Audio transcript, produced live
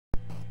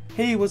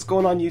Hey, what's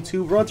going on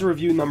YouTube? We're on to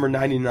review number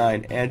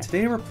 99, and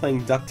today we're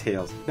playing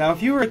Ducktails. Now,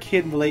 if you were a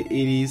kid in the late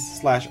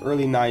 80s /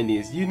 early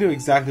 90s, you knew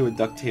exactly what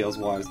Ducktails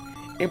was.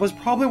 It was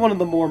probably one of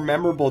the more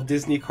memorable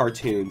Disney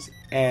cartoons,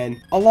 and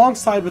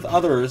alongside with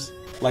others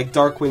like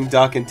Darkwing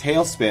Duck and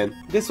Tailspin,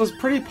 this was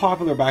pretty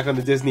popular back on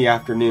the Disney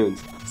afternoons,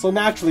 so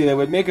naturally they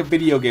would make a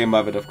video game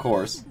of it, of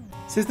course.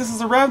 Since this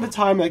is around the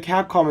time that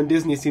Capcom and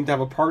Disney seemed to have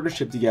a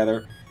partnership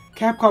together,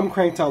 Capcom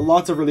cranked out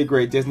lots of really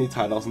great Disney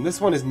titles, and this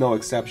one is no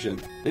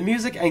exception. The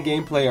music and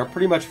gameplay are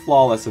pretty much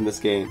flawless in this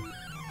game.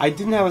 I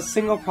didn't have a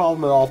single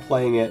problem at all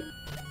playing it,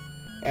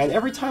 and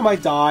every time I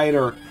died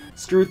or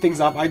screwed things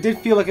up, I did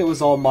feel like it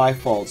was all my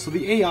fault, so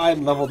the AI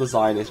and level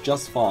design is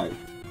just fine.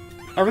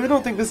 I really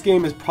don't think this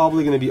game is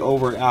probably going to be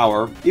over an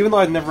hour, even though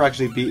I've never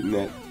actually beaten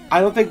it.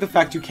 I don't think the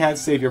fact you can't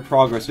save your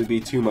progress would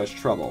be too much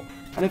trouble.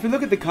 And if you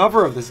look at the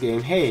cover of this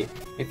game, hey,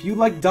 if you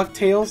liked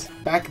Ducktails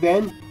back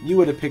then, you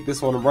would have picked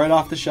this one right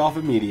off the shelf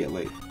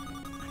immediately.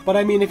 But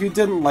I mean, if you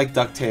didn't like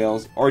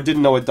Ducktails, or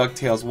didn't know what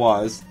Ducktails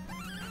was,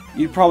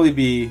 you'd probably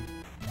be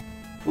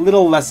a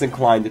little less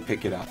inclined to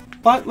pick it up.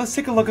 But let's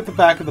take a look at the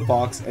back of the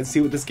box and see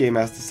what this game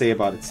has to say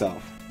about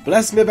itself.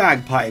 Bless me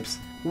bagpipes!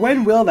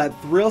 When will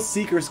that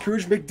thrill-seeker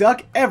Scrooge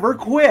McDuck ever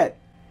quit?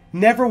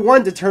 Never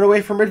one to turn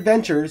away from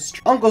adventures,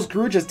 Uncle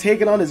Scrooge has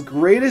taken on his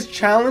greatest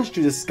challenge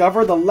to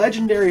discover the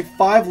legendary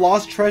 5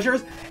 lost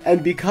treasures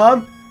and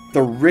become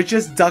the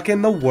richest duck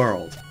in the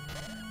world.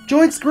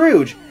 Join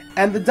Scrooge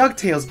and the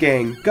Ducktails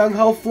gang,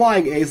 Gung-Ho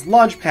Flying Ace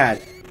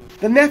Launchpad,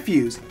 the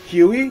nephews,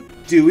 Huey,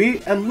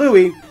 Dewey, and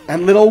Louie,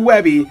 and little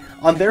Webby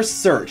on their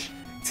search.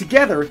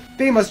 Together,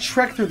 they must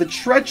trek through the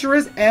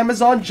treacherous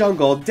Amazon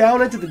jungle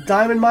down into the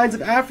diamond mines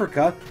of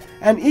Africa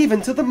and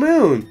even to the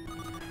moon.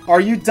 Are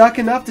you duck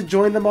enough to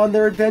join them on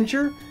their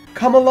adventure?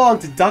 Come along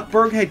to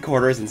Duckburg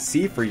headquarters and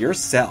see for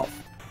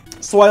yourself.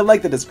 So I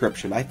like the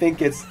description. I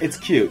think it's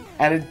cute,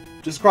 and it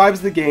describes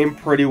the game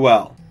pretty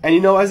well. And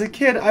you know, as a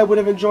kid, I would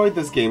have enjoyed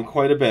this game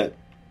quite a bit.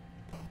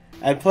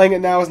 And playing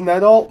it now as an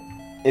adult,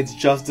 it's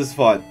just as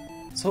fun.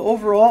 So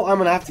overall, I'm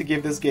gonna have to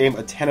give this game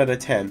a 10 out of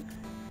 10.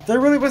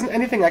 There really wasn't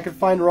anything I could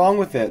find wrong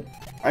with it.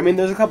 I mean,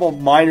 there's a couple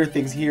minor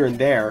things here and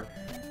there,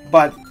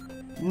 but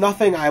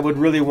nothing I would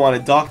really want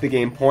to dock the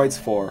game points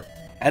for.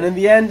 And in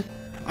the end,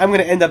 I'm going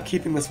to end up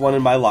keeping this one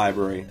in my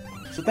library.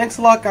 So thanks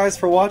a lot guys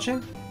for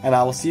watching, and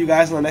I will see you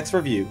guys in the next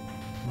review.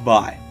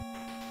 Bye.